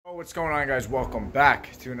What's going on, guys? Welcome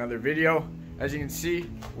back to another video. As you can see,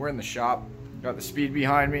 we're in the shop. Got the Speed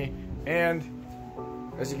behind me, and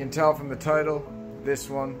as you can tell from the title, this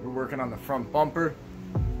one we're working on the front bumper.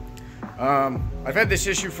 I've had this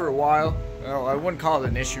issue for a while. Well, I wouldn't call it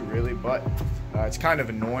an issue really, but it's kind of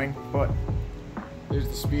annoying. But there's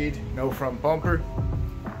the Speed, no front bumper.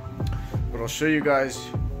 But I'll show you guys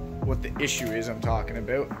what the issue is I'm talking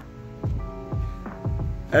about.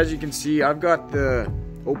 As you can see, I've got the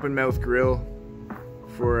open mouth grill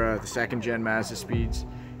for the second gen Mazdaspeeds,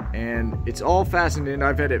 and it's all fastened in.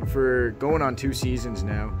 I've had it for going on 2 seasons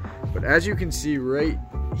now, but as you can see right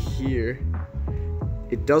here,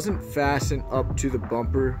 it doesn't fasten up to the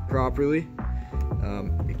bumper properly.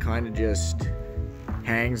 It kind of just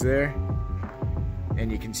hangs there,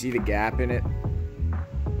 and you can see the gap in it.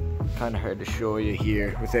 Kind of hard to show you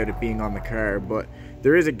here without it being on the car, but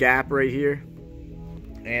there is a gap right here,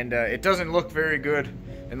 and it doesn't look very good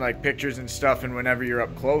in like pictures and stuff and whenever you're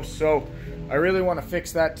up close. So I really want to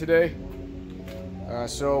fix that today.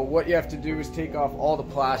 So what you have to do is take off all the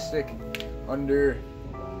plastic under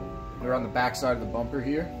or on the back side of the bumper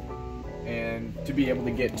here, and to be able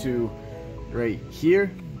to get to right here,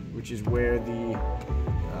 which is where the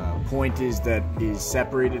point is that is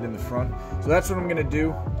separated in the front. So that's what I'm gonna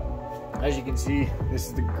do. As you can see, this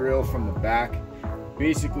is the grill from the back.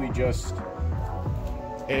 Basically just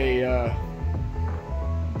a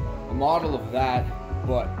model of that,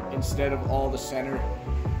 but instead of all the center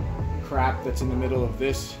crap that's in the middle of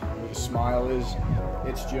this where the smile is,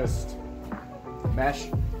 it's just mesh,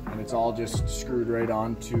 and it's all just screwed right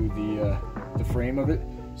onto the frame of it.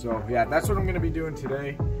 So yeah, that's what I'm going to be doing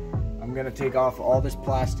today. I'm going to take off all this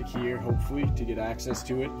plastic here, hopefully, to get access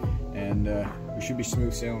to it, and we should be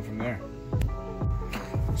smooth sailing from there.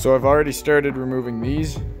 So I've already started removing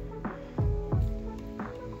these.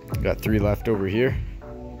 Got 3 left over here.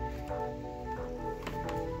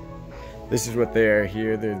 This is what they are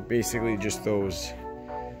here. They're basically just those,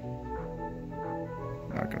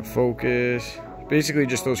 not gonna focus, basically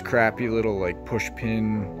just those crappy little like push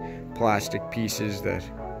pin plastic pieces that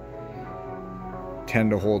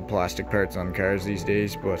tend to hold plastic parts on cars these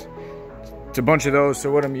days, but it's a bunch of those. So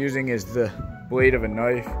what I'm using is the blade of a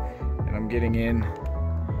knife, and I'm getting in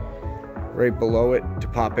right below it to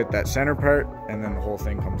pop it that center part, and then the whole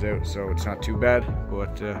thing comes out, so it's not too bad.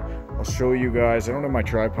 But I'll show you guys. I don't have my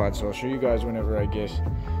tripod, so I'll show you guys whenever I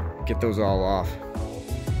get those all off.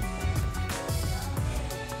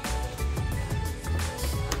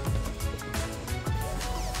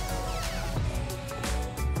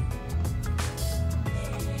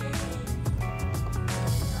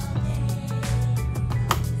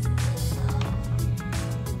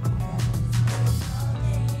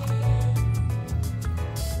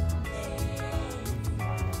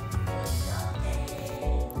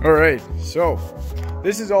 Alright, so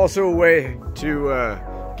this is also a way to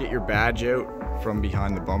get your badge out from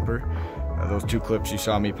behind the bumper. Those 2 clips you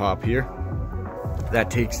saw me pop here, that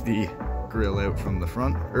takes the grill out from the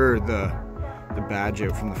front, or the badge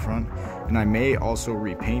out from the front. And I may also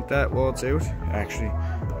repaint that while it's out. Actually,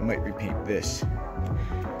 I might repaint this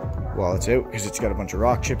while it's out because it's got a bunch of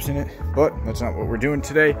rock chips in it, but that's not what we're doing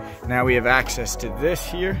today. Now we have access to this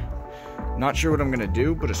here. Not sure what I'm gonna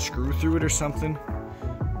do, put a screw through it or something.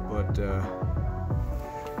 But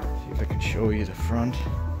see if I can show you the front.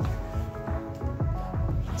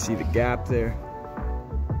 You can see the gap there.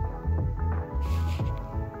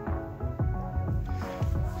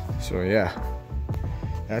 So yeah,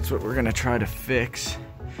 that's what we're gonna try to fix,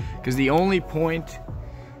 because the only point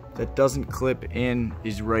that doesn't clip in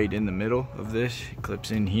is right in the middle of this. It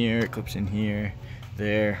clips in here, it clips in here,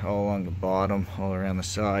 there, all along the bottom, all around the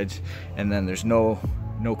sides, and then there's no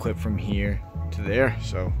clip from here to there.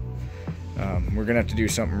 So we're gonna have to do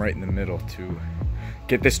something right in the middle to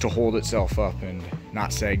get this to hold itself up and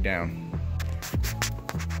not sag down.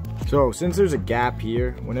 So since there's a gap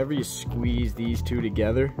here, whenever you squeeze these 2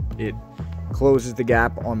 together, it closes the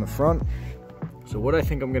gap on the front. So what I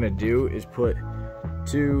think I'm gonna do is put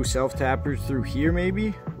 2 self-tappers through here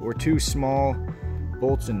maybe, or 2 small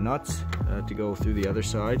bolts and nuts to go through the other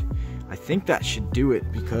side. I think that should do it,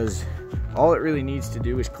 because all it really needs to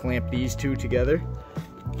do is clamp these 2 together.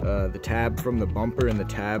 The tab from the bumper and the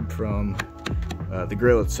tab from the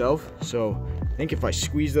grill itself. So I think if I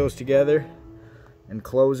squeeze those together and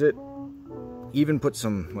close it, even put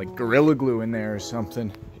some like Gorilla Glue in there or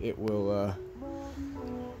something, it will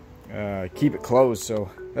keep it closed. So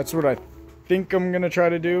that's what I think I'm gonna try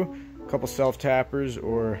to do. A couple self-tappers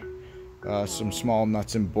or some small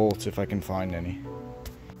nuts and bolts if I can find any.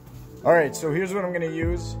 Alright, so here's what I'm gonna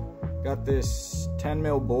use. Got this 10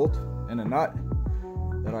 mil bolt and a nut.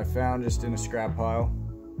 that I found just in a scrap pile,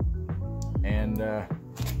 and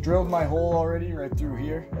drilled my hole already right through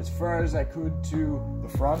here as far as I could to the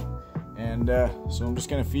front. And so I'm just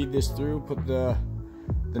gonna feed this through, put the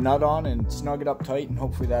nut on and snug it up tight, and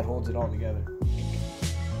hopefully that holds it all together.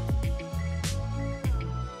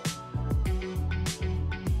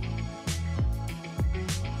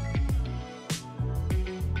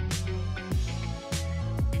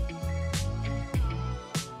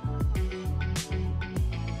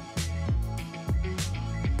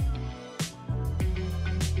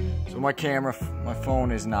 So my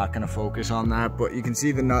phone is not gonna focus on that, but you can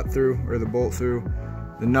see the nut through, or the bolt through.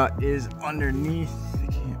 The nut is underneath. I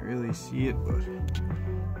can't really see it, but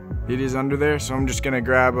it is under there. So I'm just gonna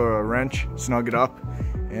grab a wrench, snug it up,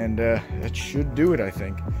 and that should do it, I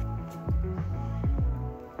think.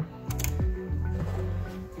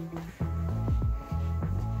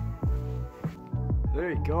 There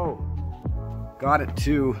you go. Got it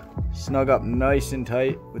to snug up nice and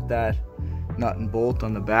tight with that nut and bolt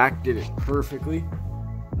on the back. Did it perfectly.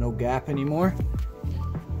 No gap anymore.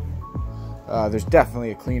 There's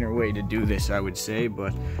definitely a cleaner way to do this, I would say,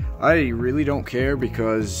 but I really don't care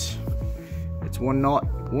because it's one nut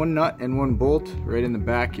and one bolt right in the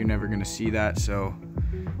back. You're never gonna see that, so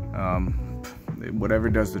whatever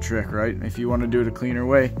does the trick, right? If you want to do it a cleaner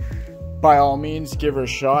way, by all means, give her a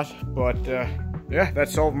shot. But yeah, that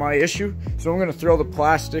solved my issue. So I'm gonna throw the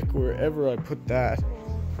plastic wherever I put that.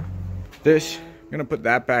 I'm gonna put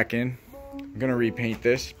that back in. I'm gonna repaint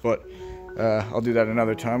this, but I'll do that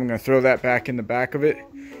another time. I'm gonna throw that back in the back of it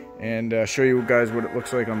and show you guys what it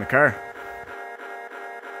looks like on the car.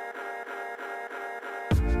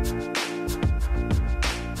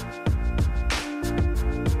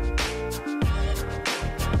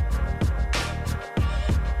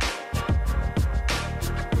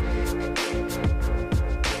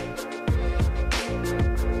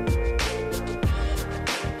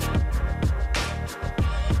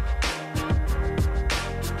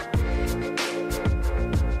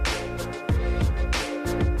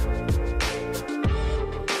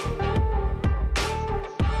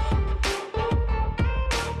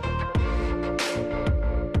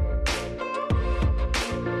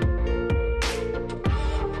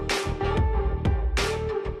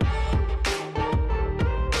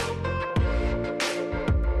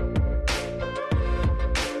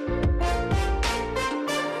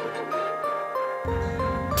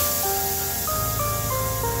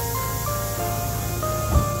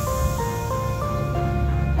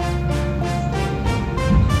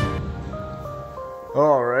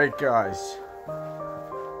 Alright guys,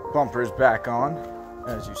 bumper's back on,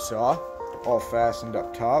 as you saw, all fastened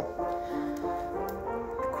up top.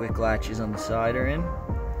 The quick latches on the side are in,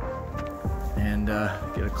 and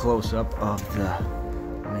get a close-up of the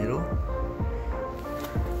middle.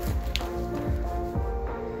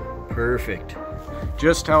 Perfect,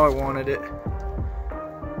 just how I wanted it.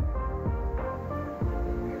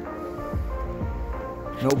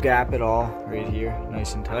 No gap at all right here,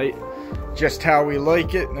 nice and tight. Just how we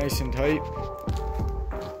like it, nice and tight.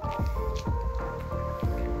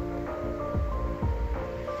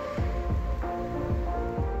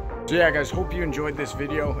 So yeah guys, hope you enjoyed this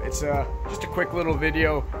video. It's just a quick little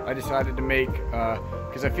video I decided to make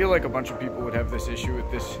because I feel like a bunch of people would have this issue with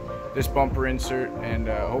this bumper insert, and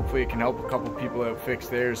hopefully it can help a couple people out fix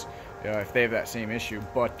theirs if they have that same issue.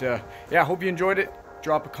 But yeah, hope you enjoyed it.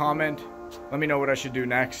 Drop a comment. Let me know what I should do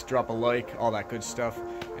next. Drop a like, all that good stuff.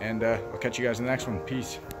 And I'll catch you guys in the next one.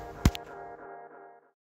 Peace.